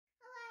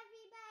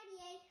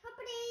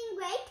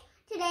right?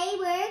 Today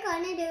we're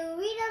going to do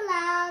read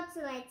aloud.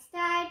 So let's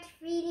start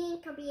reading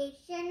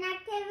comprehension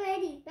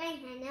activities by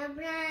Hannah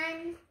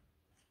Brand.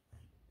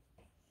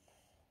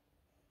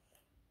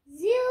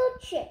 Zoo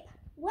trip.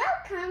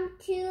 Welcome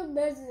to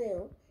the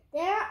zoo.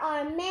 There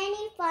are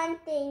many fun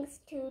things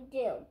to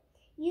do.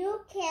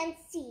 You can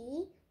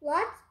see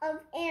lots of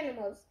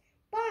animals.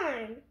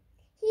 Barn.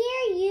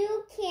 Here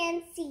you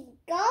can see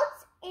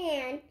goats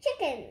and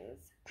chickens.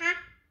 Pack,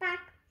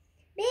 pack.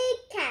 Big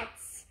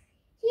cats.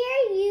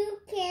 Here you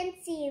can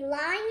see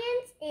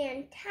lions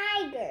and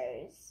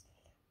tigers.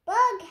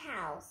 Bug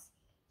house.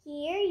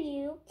 Here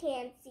you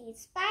can see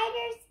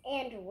spiders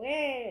and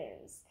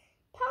worms.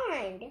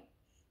 Pond.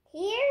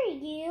 Here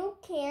you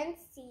can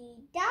see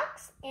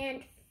ducks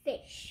and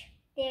fish.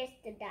 There's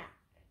the duck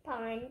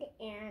pond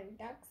and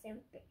ducks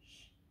and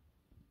fish.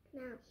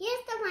 Now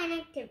here's the fun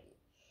activity.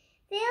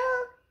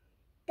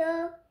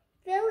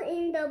 Fill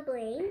in the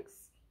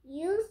blanks.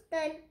 Use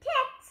the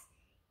text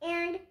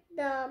and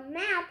the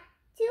map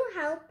to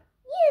help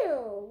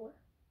you.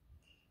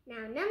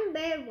 Now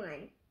number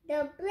 1.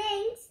 The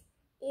blanks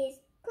is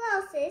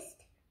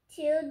closest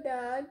to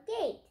the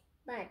gate,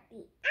 but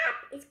the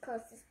app is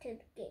closest to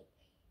the gate.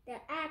 The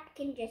app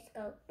can just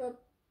go boop,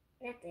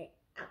 that's it,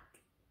 out.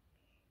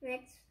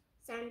 Let's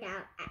sound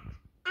out app.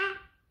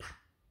 App.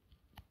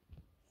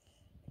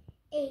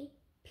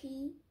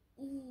 A-P-E.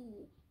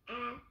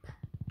 App.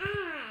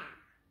 Ah.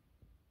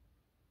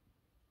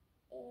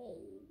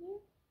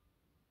 A-P-E.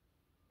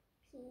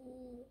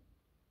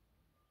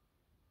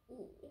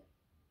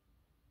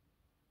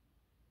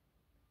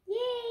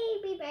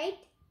 Yay, we write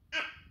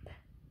app.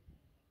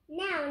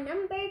 Now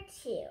number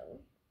 2.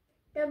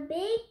 The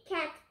big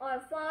cats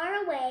are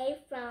far away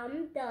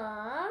from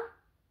the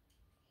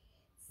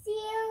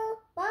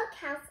seal, bug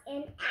house,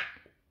 and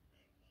app.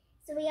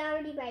 So we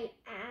already write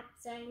app,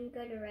 so I'm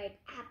going to write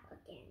app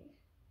again.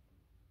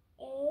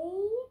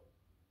 A-P-E.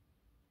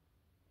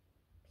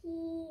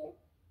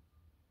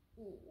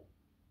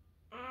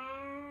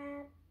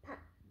 App.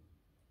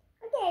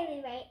 Okay,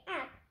 we write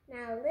app.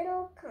 Now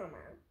little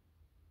comma,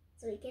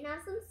 so we can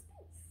have some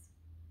space.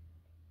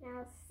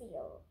 Now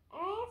seal.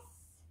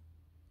 S-E.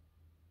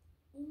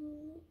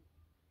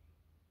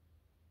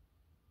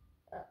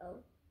 Uh-oh.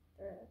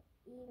 The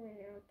even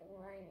out the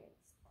line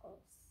is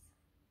close.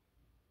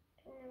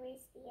 I'm gonna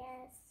erase the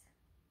S.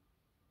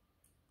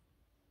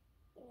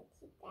 I'm gonna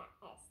keep that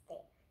S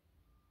there.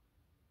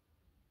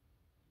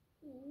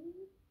 E,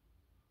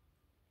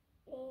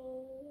 A,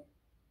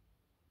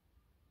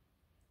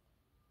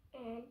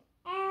 and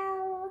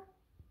L,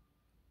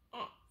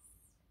 S.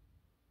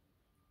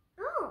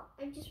 Oh,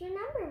 I just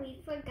remembered we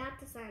forgot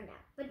to sound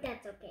out, but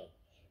that's okay.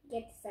 We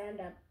get to sound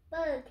out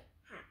bug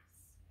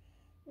house.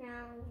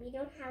 Now, we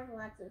don't have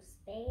lots of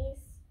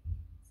space,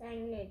 so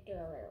I'm going to do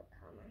a little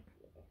comma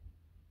here.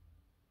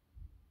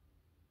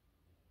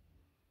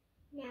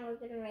 Now we're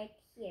going to write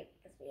here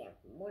because we have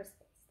more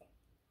space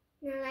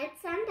there. Now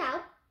let's sound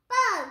out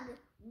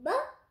bug.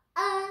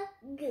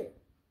 B-U-G.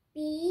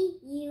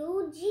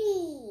 B-U-G.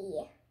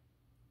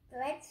 So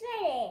let's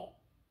write it.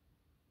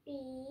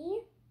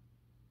 B-U-G.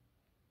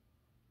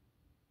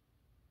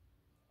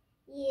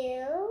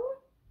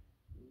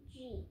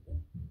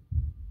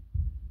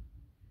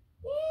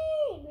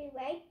 Yay! We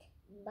write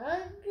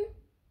bug.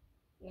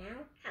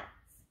 Now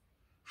house.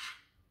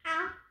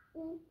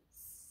 House.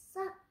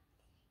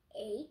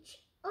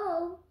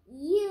 H-O-U-S-E.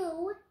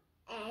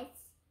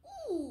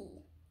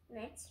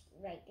 Let's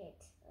write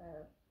it.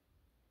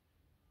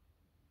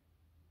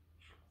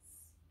 House.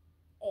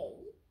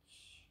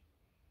 H.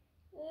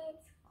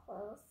 It's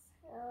close.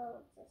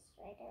 I'll just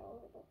write it a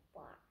little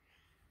far.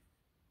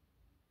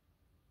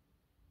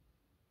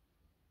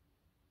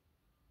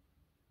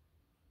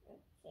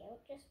 Okay,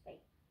 I'll just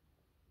write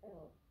E.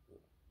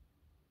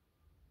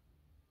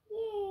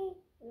 Yay!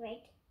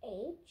 Write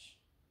H.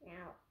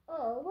 Now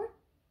O.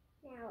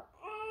 Now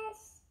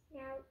S.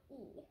 Now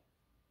E.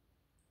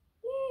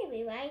 Yay!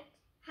 We write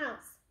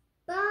house.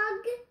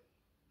 Bug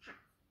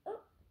house.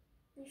 Oh,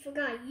 we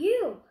forgot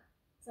U.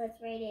 So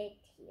let's write it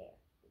here.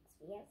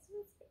 We have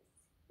some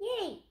space.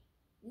 Yay!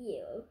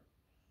 U.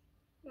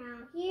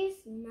 Now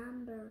here's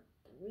number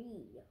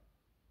 3.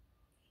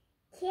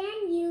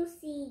 Can you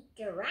see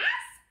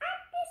giraffes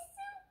at this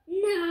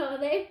zoo? No,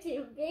 they're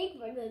too big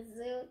for the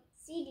zoo.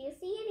 See, do you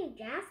see any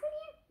giraffes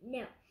in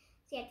here? No.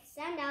 So you have to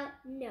sound out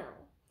no.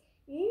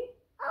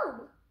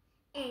 N-O.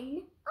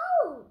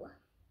 N-O.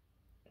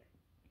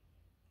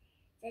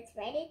 Let's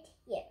write it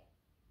here.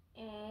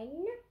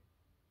 N-O.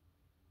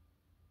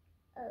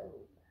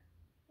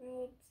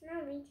 It's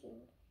not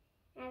reaching.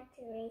 I have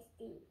to erase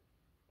the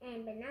N,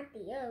 but not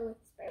the O.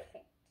 It's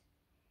perfect.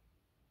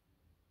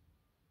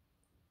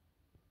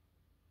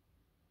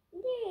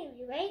 Yay,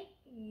 we write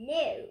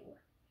no.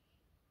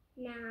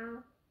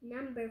 Now,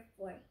 number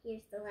 4.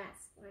 Here's the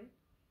last one.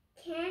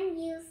 Can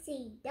you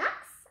see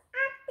ducks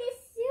at this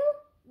zoo?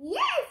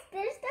 Yes,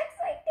 there's ducks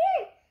right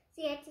there.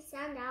 So you have to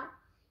sound out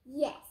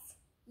yes.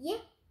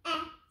 Yes.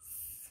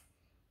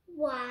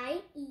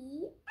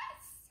 Y-E-S.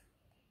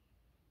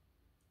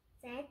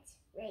 Let's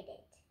write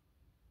it.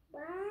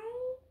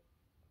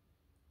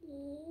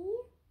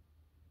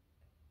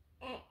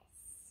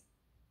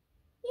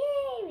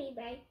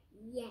 right?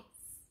 Yes.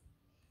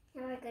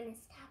 Now we're going to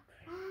stop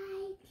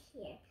right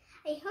here.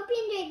 I hope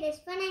you enjoyed this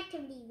fun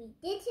activity we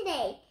did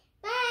today.